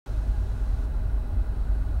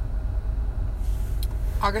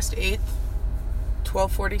August 8th,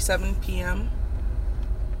 12:47 p.m.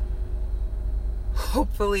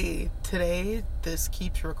 Hopefully today this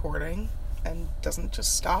keeps recording and doesn't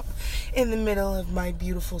just stop in the middle of my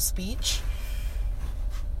beautiful speech.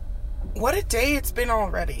 What a day it's been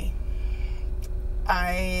already.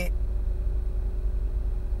 I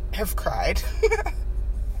have cried.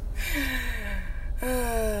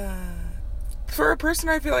 For a person,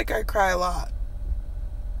 I feel like I cry a lot,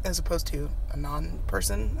 as opposed to a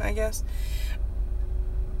non-person, I guess.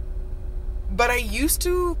 But I used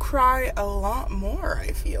to cry a lot more,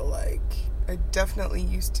 I feel like. I definitely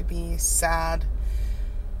used to be sad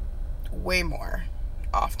way more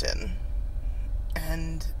often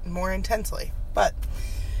and more intensely. But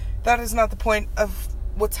that is not the point of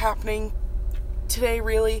what's happening today,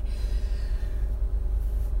 really.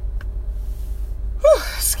 Whew,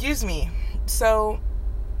 excuse me. So,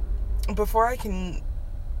 before I can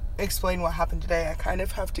explain what happened today, I kind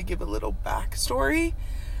of have to give a little backstory.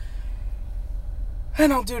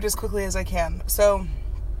 And I'll do it as quickly as I can. So,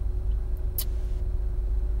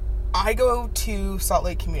 I go to Salt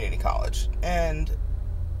Lake Community College, and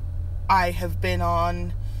I have been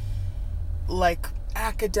on,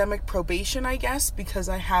 academic probation, I guess, because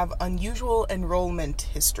I have unusual enrollment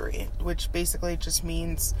history, which basically just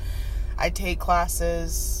means I take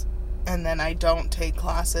classes, and then I don't take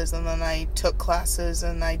classes, and then I took classes,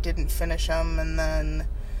 and I didn't finish them, and then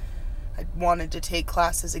I wanted to take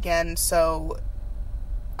classes again, so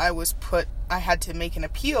I had to make an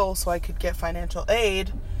appeal so I could get financial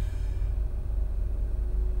aid,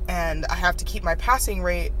 and I have to keep my passing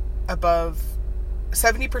rate above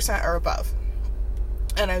 70% or above.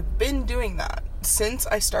 And I've been doing that since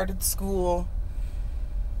I started school.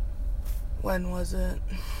 When was it?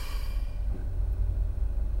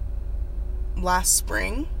 Last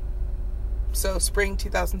spring. So spring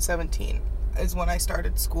 2017 is when I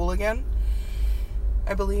started school again,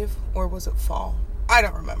 I believe. Or was it fall? I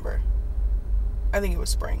don't remember. I think it was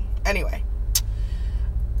spring. Anyway.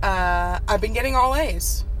 I've been getting all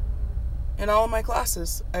A's in all of my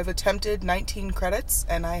classes. I've attempted 19 credits,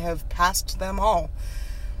 and I have passed them all.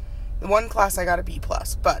 The one class I got a B+,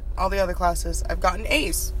 but all the other classes I've gotten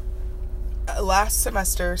A's. Last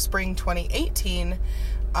semester, spring 2018,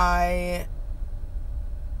 I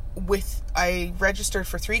registered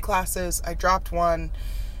for 3 classes, I dropped one,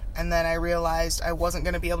 and then I realized I wasn't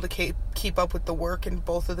going to be able to keep up with the work in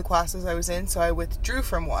both of the classes I was in, so I withdrew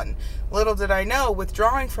from one. Little did I know,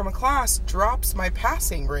 withdrawing from a class drops my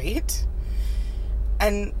passing rate.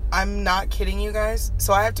 And I'm not kidding you guys.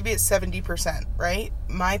 So I have to be at 70%, right?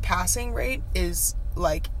 My passing rate is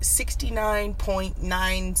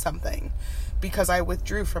 69.9 something because I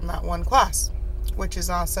withdrew from that one class, which is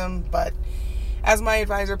awesome. But as my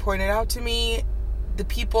advisor pointed out to me, the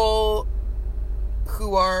people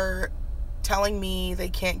who are telling me they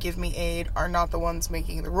can't give me aid are not the ones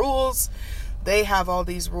making the rules. They have all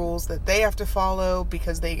these rules that they have to follow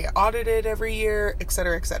because they get audited every year,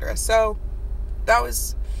 etc., etc. So that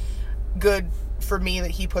was good for me that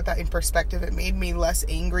he put that in perspective. It made me less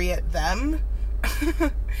angry at them.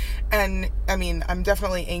 And, I mean, I'm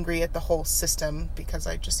definitely angry at the whole system because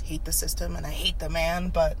I just hate the system and I hate the man,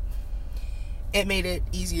 but it made it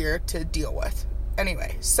easier to deal with.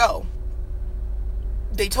 Anyway, so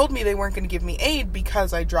they told me they weren't going to give me aid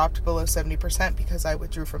because I dropped below 70% because I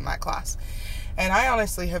withdrew from that class. And I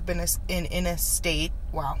honestly have been in a state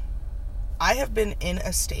where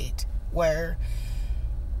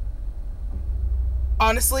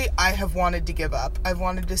honestly, I have wanted to give up. I've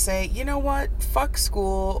wanted to say, you know what? Fuck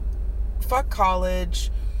school. Fuck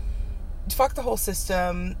college. Fuck the whole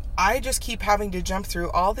system. I just keep having to jump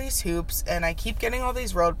through all these hoops, and I keep getting all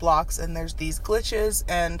these roadblocks, and there's these glitches,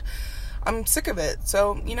 and I'm sick of it.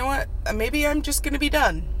 So, you know what? Maybe I'm just going to be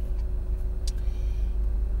done.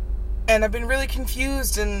 And I've been really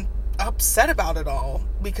confused and upset about it all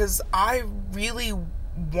because I really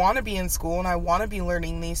want to be in school and I want to be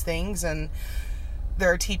learning these things, and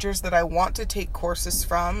there are teachers that I want to take courses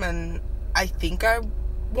from, and I think I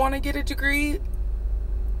want to get a degree.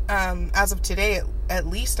 As of today, at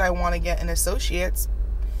least I want to get an associate's,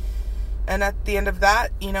 and at the end of that,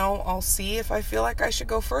 I'll see if I feel like I should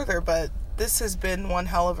go further, but this has been one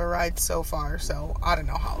hell of a ride so far, so I don't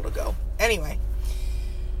know how it'll go. Anyway,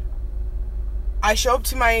 I show up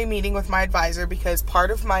to my meeting with my advisor because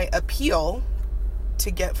part of my appeal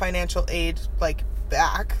to get financial aid,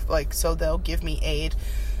 back, so they'll give me aid,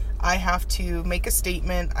 I have to make a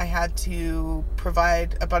statement. I had to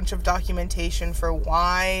provide a bunch of documentation for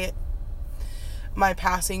why my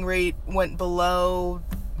passing rate went below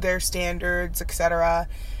their standards, etc.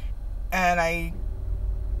 And I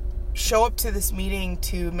show up to this meeting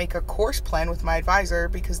to make a course plan with my advisor,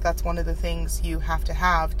 because that's one of the things you have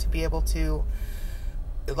to be able to,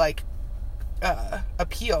 like,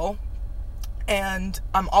 appeal. And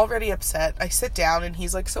I'm already upset. I sit down and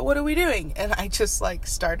he's like, so what are we doing? And I just, like,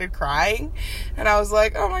 started crying. And I was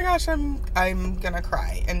like, oh my gosh, I'm gonna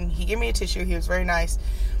cry. And he gave me a tissue. He was very nice.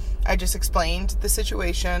 I just explained the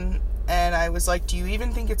situation. And I was like, do you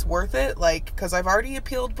even think it's worth it? Like, because I've already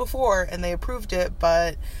appealed before and they approved it,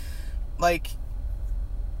 but, like,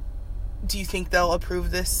 do you think they'll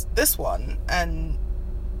approve this one? And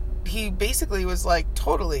he basically was like,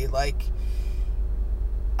 totally, like,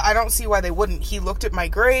 I don't see why they wouldn't. He looked at my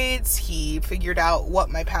grades, he figured out what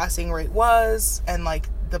my passing rate was, and, like,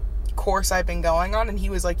 the course I've been going on, and he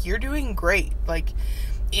was like, you're doing great. Like,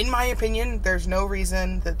 in my opinion, there's no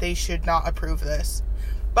reason that they should not approve this.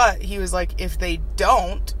 But he was like, if they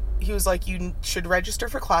don't, he was like, you should register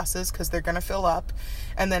for classes because they're going to fill up.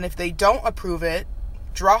 And then if they don't approve it,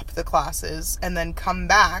 drop the classes and then come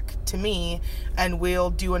back to me and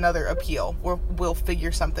we'll do another appeal. We'll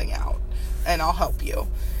figure something out and I'll help you.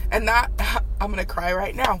 And that, I'm going to cry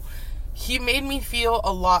right now. He made me feel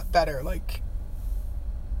a lot better. Like,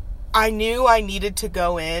 I knew I needed to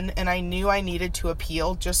go in and I knew I needed to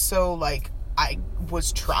appeal just so, like, I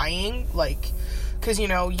was trying, like, because, you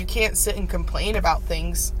know, you can't sit and complain about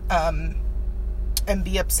things, and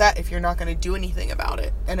be upset if you're not going to do anything about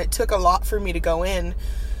it. And it took a lot for me to go in.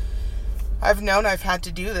 I've known I've had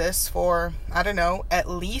to do this for, I don't know, at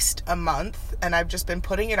least a month, and I've just been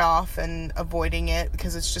putting it off and avoiding it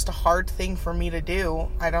because it's just a hard thing for me to do.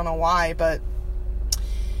 I don't know why, but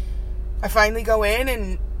I finally go in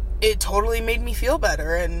and it totally made me feel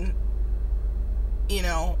better. And, you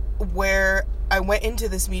know, where I went into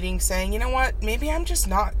this meeting saying, you know what, maybe I'm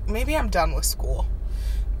done with school.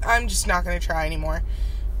 I'm just not going to try anymore.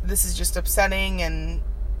 This is just upsetting, and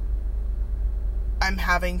I'm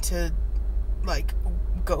having to, like,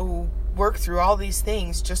 go work through all these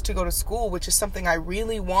things just to go to school, which is something I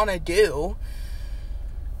really want to do.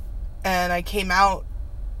 And I came out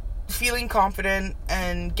feeling confident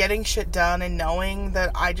and getting shit done and knowing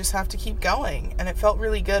that I just have to keep going. And it felt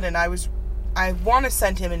really good, and I want to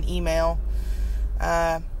send him an email.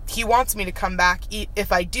 He wants me to come back.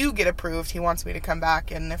 If I do get approved, he wants me to come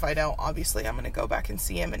back. And if I don't, obviously, I'm going to go back and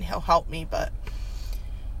see him and he'll help me. But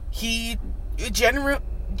he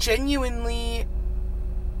genuinely,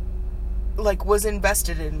 like, was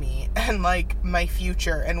invested in me and, like, my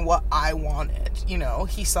future and what I wanted. You know,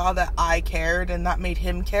 he saw that I cared and that made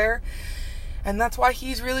him care. And that's why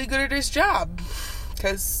he's really good at his job.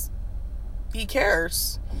 Because he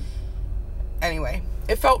cares. Anyway,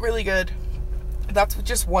 it felt really good. That's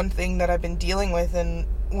just one thing that I've been dealing with. And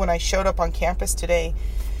when I showed up on campus today,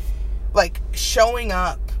 like, showing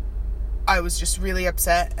up, I was just really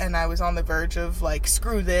upset and I was on the verge of, like,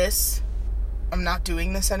 screw this, I'm not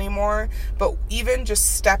doing this anymore. But even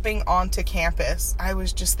just stepping onto campus, I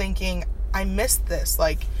was just thinking, I missed this.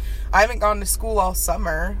 Like, I haven't gone to school all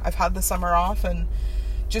summer. I've had the summer off, and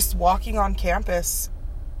just walking on campus,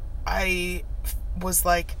 I was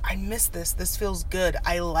like, I miss this. This feels good.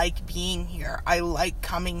 I like being here. I like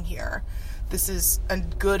coming here. This is a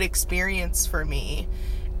good experience for me.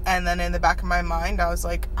 And then in the back of my mind, I was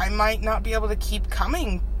like, I might not be able to keep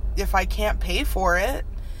coming if I can't pay for it.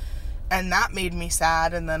 And that made me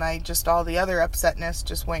sad. And then all the other upsetness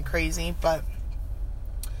just went crazy. But,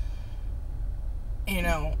 you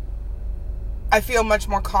know, I feel much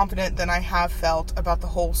more confident than I have felt about the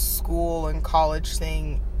whole school and college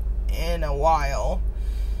thing in a while.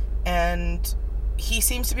 And he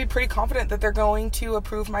seems to be pretty confident that they're going to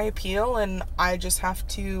approve my appeal, and I just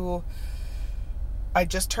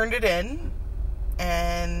turned it in,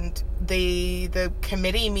 and the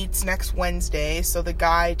committee meets next Wednesday. So the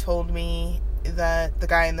guy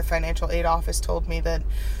in the financial aid office told me that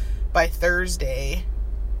by Thursday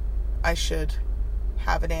I should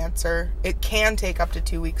have an answer. It can take up to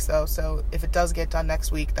 2 weeks though, so if it does get done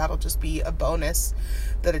next week, that'll just be a bonus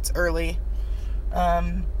that it's early.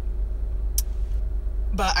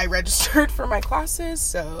 But I registered for my classes,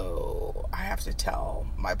 so I have to tell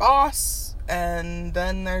my boss, and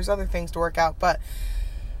then there's other things to work out. But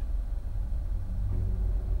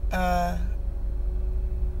I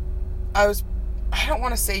don't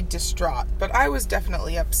want to say distraught, but I was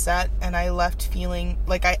definitely upset, and I left feeling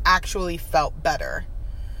like I actually felt better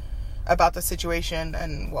about the situation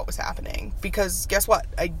and what was happening. Because guess what?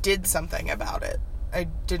 I did something about it. I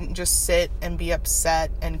didn't just sit and be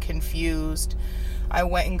upset and confused. I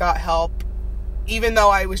went and got help. Even though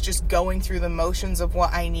I was just going through the motions of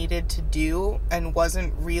what I needed to do and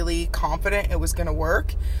wasn't really confident it was going to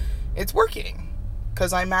work, it's working.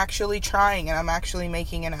 because I'm actually trying and I'm actually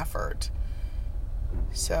making an effort.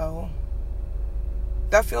 So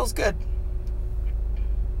that feels good.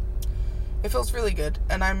 It feels really good,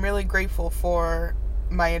 and I'm really grateful for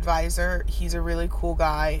my advisor. He's a really cool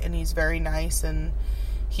guy, and he's very nice, and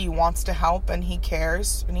he wants to help, and he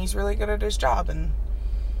cares, and he's really good at his job, and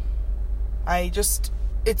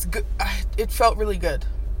it's good. It felt really good.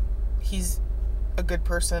 He's a good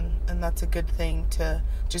person, and that's a good thing to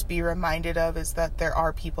just be reminded of, is that there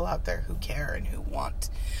are people out there who care and who want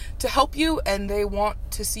to help you, and they want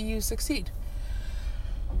to see you succeed.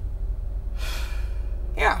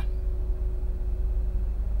 Yeah.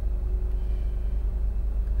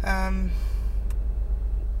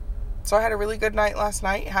 So I had a really good night last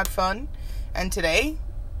night, had fun, and today,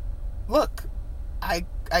 look, I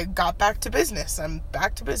got back to business. I'm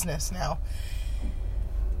back to business now.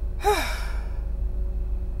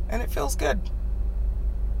 And it feels good.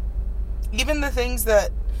 Even the things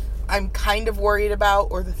that I'm kind of worried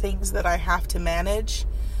about, or the things that I have to manage,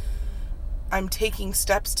 I'm taking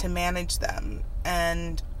steps to manage them.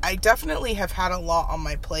 And I definitely have had a lot on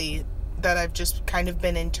my plate that I've just kind of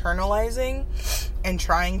been internalizing and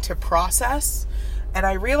trying to process. And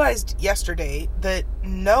I realized yesterday that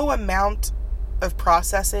no amount of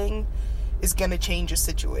processing is going to change a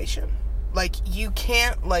situation. Like, you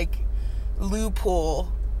can't, like,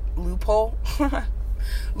 loophole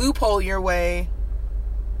your way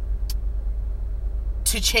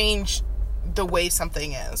to change the way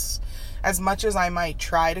something is. As much as I might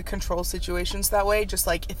try to control situations that way, just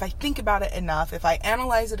like, if I think about it enough, if I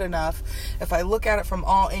analyze it enough, if I look at it from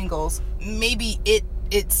all angles, maybe it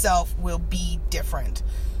itself will be different.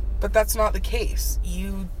 But that's not the case.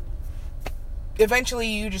 Eventually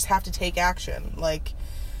you just have to take action. Like,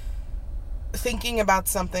 thinking about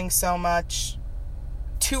something so much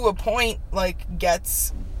to a point, like,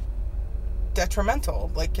 gets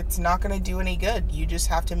detrimental. Like, it's not going to do any good. You just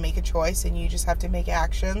have to make a choice, and you just have to make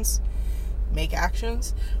actions. Make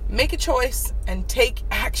a choice and take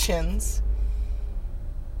actions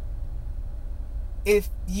if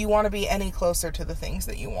you want to be any closer to the things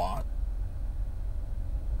that you want.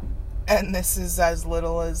 And this is as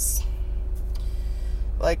little as,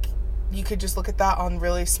 like, you could just look at that on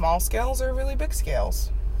really small scales or really big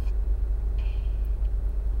scales.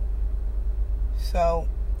 So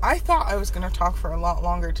I thought I was going to talk for a lot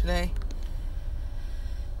longer today,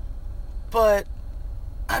 but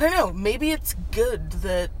I don't know, maybe it's good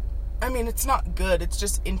that, I mean, it's not good, it's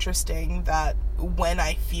just interesting that when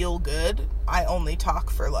I feel good, I only talk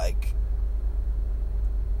for like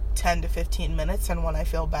 10 to 15 minutes, and when I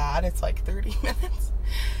feel bad, it's like 30 minutes.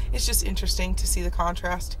 It's just interesting to see the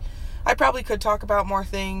contrast. I probably could talk about more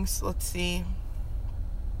things. Let's see.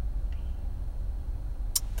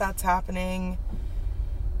 That's happening.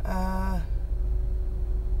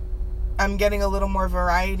 I'm getting a little more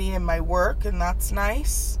variety in my work, and that's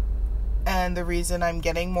nice. And the reason I'm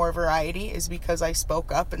getting more variety is because I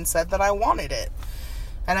spoke up and said that I wanted it.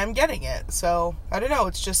 And I'm getting it. So, I don't know,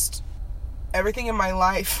 it's just everything in my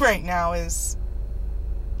life right now is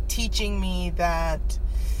teaching me that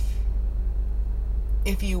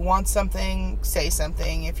if you want something, say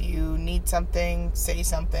something. If you need something, say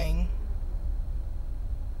something.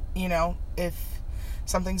 You know, if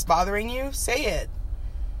something's bothering you, say it.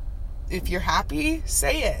 If you're happy,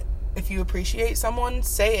 say it. If you appreciate someone,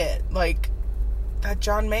 say it. Like that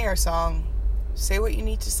John Mayer song, say what you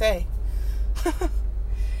need to say.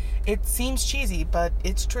 It seems cheesy, but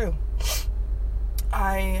it's true.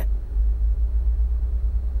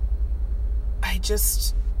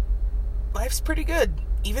 Life's pretty good.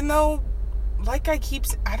 Even though, like I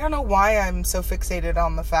don't know why I'm so fixated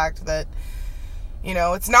on the fact that, you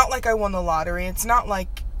know, it's not like I won the lottery. It's not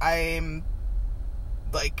like I'm,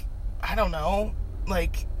 like, I don't know,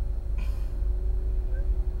 like,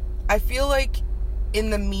 I feel like in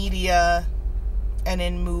the media and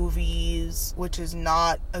in movies, which is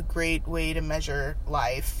not a great way to measure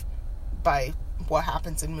life by what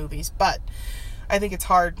happens in movies, but I think it's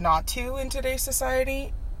hard not to in today's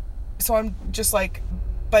society. So I'm just like,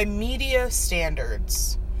 by media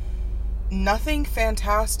standards, nothing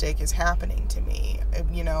fantastic is happening to me,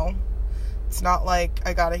 you know? It's not like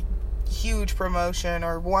I got a huge promotion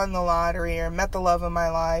or won the lottery or met the love of my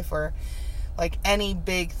life or like any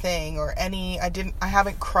big thing or I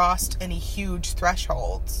haven't crossed any huge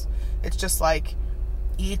thresholds. It's just like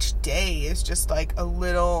each day is just like a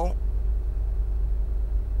little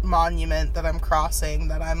monument that I'm crossing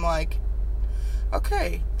that I'm like,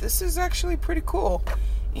 okay, this is actually pretty cool.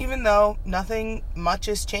 Even though nothing much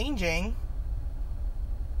is changing,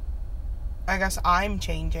 I guess I'm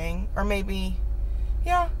changing. Or maybe,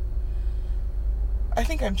 yeah. I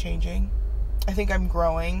think I'm changing. I think I'm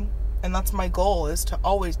growing. And that's my goal, is to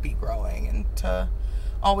always be growing and to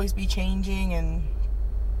always be changing. And,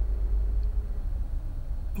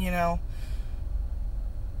 you know,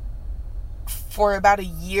 for about a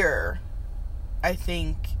year, I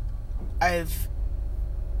think I've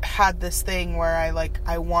had this thing where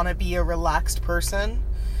I want to be a relaxed person,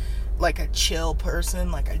 like a chill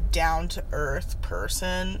person, like a down-to-earth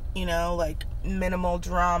person, you know, like minimal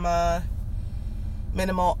drama,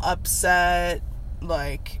 minimal upset,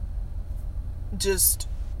 like just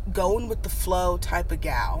going with the flow type of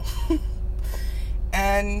gal.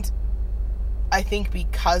 And I think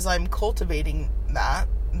because I'm cultivating that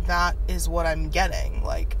is what I'm getting.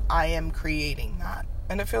 Like, I am creating that.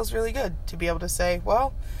 And it feels really good to be able to say,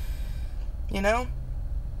 well, you know,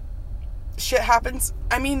 shit happens.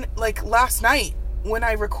 I mean, like last night when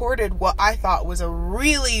I recorded what I thought was a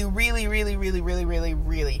really, really, really, really, really, really,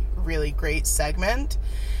 really, really great segment,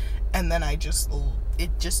 and then it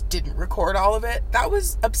just didn't record all of it. That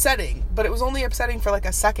was upsetting, but it was only upsetting for like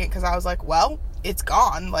a second, because I was like, well, it's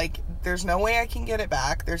gone. Like, there's no way I can get it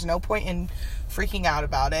back. There's no point in freaking out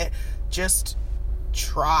about it. Just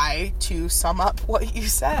try to sum up what you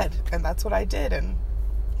said. And that's what I did, and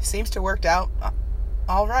it seems to have worked out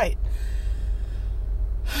all right.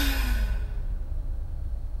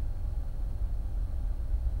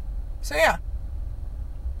 So yeah,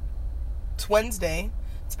 it's Wednesday.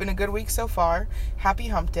 It's been a good week so far. Happy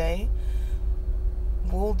hump day.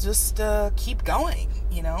 We'll just keep going,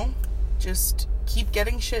 you know? Just keep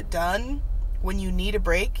getting shit done. When you need a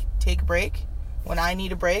break, take a break. When I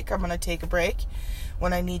need a break, I'm going to take a break.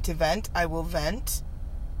 When I need to vent, I will vent.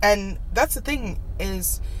 And that's the thing,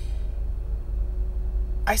 is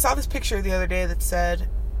I saw this picture the other day that said,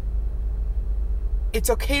 it's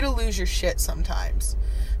okay to lose your shit sometimes.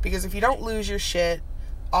 Because if you don't lose your shit,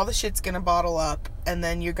 all the shit's going to bottle up, and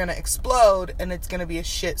then you're going to explode, and it's going to be a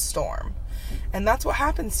shit storm. And that's what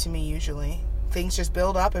happens to me usually. Things just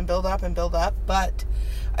build up and build up and build up. But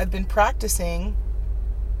I've been practicing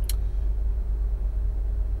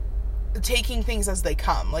taking things as they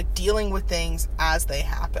come, like dealing with things as they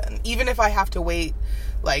happen. Even if I have to wait,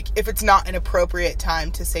 like if it's not an appropriate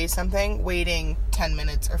time to say something, waiting 10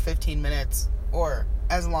 minutes or 15 minutes or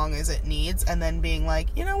as long as it needs, and then being like,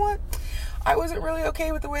 you know what? I wasn't really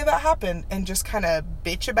okay with the way that happened, and just kind of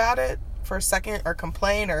bitch about it for a second, or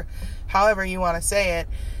complain, or however you want to say it,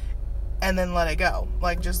 and then let it go.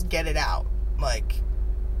 Like, just get it out. Like,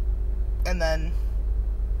 and then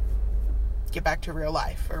get back to real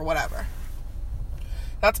life, or whatever.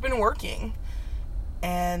 That's been working.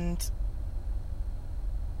 And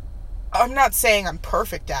I'm not saying I'm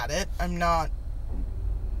perfect at it. I'm not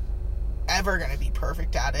ever going to be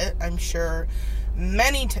perfect at it. I'm sure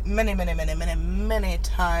many times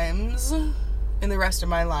in the rest of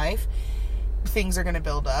my life, things are going to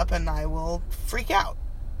build up and I will freak out,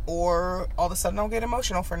 or all of a sudden I'll get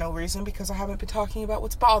emotional for no reason because I haven't been talking about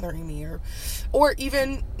what's bothering me, or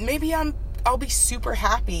even maybe I'll be super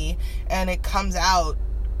happy and it comes out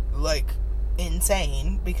like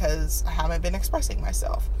insane because I haven't been expressing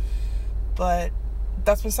myself. But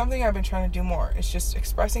that's been something I've been trying to do more. It's just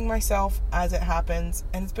expressing myself as it happens,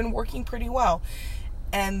 and it's been working pretty well.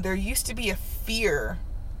 And there used to be a fear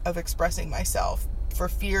of expressing myself, for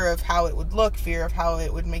fear of how it would look, fear of how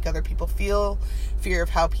it would make other people feel, fear of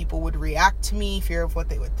how people would react to me, fear of what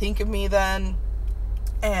they would think of me then.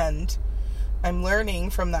 And I'm learning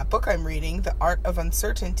from that book I'm reading, The Art of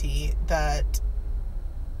Uncertainty, that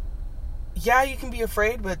yeah, you can be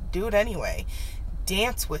afraid, but do it anyway.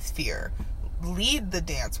 Dance with fear. Lead the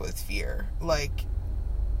dance with fear. Like,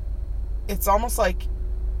 it's almost like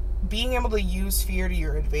being able to use fear to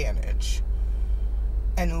your advantage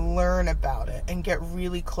and learn about it and get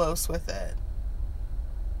really close with it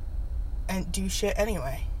and do shit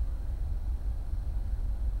anyway.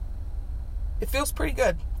 It feels pretty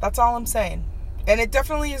good. That's all I'm saying. And it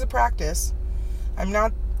definitely is a practice. I'm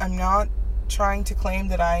not trying to claim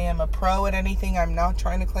that I am a pro at anything. I'm not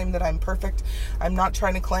trying to claim that I'm perfect. I'm not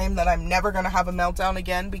trying to claim that I'm never going to have a meltdown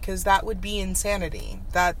again, because that would be insanity.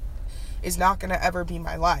 That is not going to ever be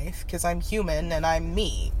my life, because I'm human and I'm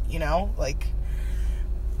me, you know? Like,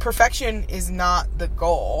 perfection is not the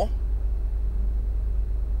goal.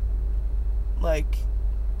 Like,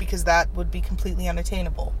 because that would be completely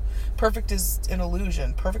unattainable. Perfect is an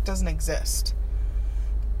illusion. Perfect doesn't exist.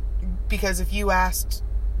 Because if you asked,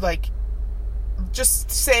 like, just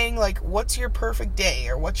saying, like, what's your perfect day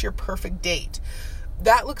or what's your perfect date,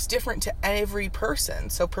 that looks different to every person.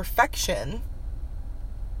 So perfection,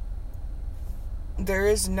 there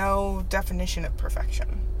is no definition of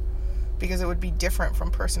perfection, because it would be different from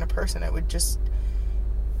person to person. It would just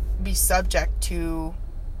be subject to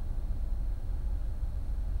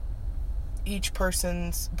each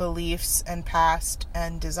person's beliefs and past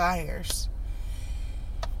and desires.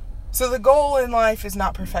 So the goal in life is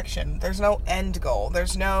not perfection. There's no end goal.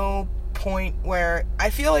 There's no point where I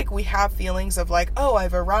feel like we have feelings of like, oh,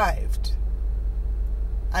 I've arrived.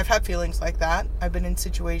 I've had feelings like that. I've been in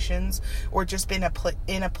situations or just been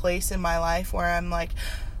in a place in my life where I'm like,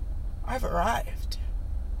 I've arrived.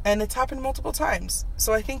 And it's happened multiple times.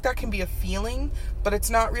 So I think that can be a feeling, but it's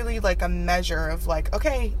not really like a measure of like,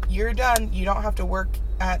 okay, you're done. You don't have to work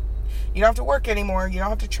anymore. You don't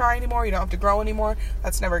have to try anymore. You don't have to grow anymore.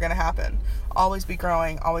 That's never going to happen. Always be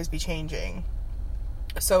growing, always be changing.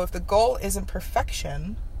 So if the goal isn't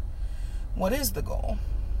perfection, what is the goal?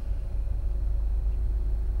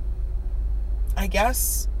 I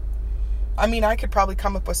guess, I could probably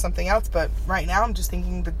come up with something else, but right now I'm just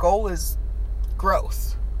thinking the goal is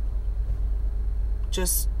growth.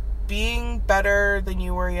 Just being better than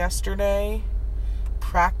you were yesterday,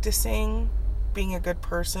 practicing being a good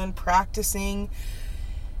person, practicing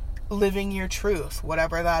living your truth,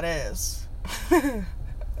 whatever that is.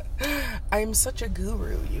 I'm such a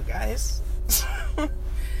guru, you guys.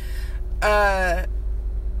 Yeah,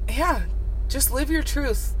 just live your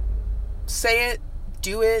truth. Say it,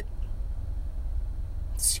 do it,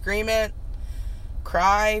 scream it,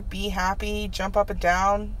 cry, be happy, jump up and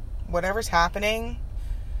down, whatever's happening,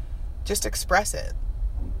 just express it.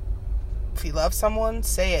 If you love someone,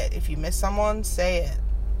 say it. If you miss someone, say it.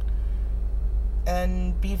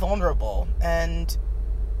 And be vulnerable. And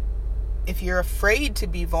if you're afraid to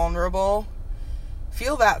be vulnerable,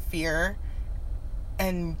 feel that fear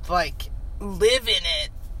and like live in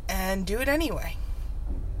it and do it anyway.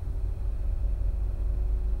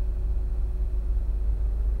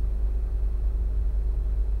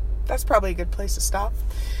 That's probably a good place to stop.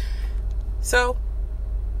 So,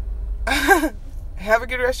 have a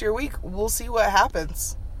good rest of your week. We'll see what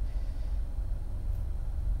happens.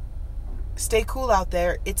 Stay cool out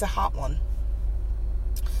there. It's a hot one.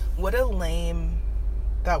 What a lame.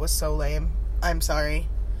 That was so lame. I'm sorry.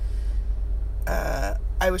 I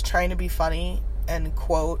was trying to be funny and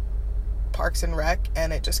quote Parks and Rec,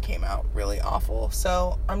 and it just came out really awful.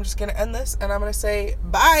 So I'm just going to end this, and I'm going to say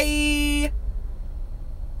bye.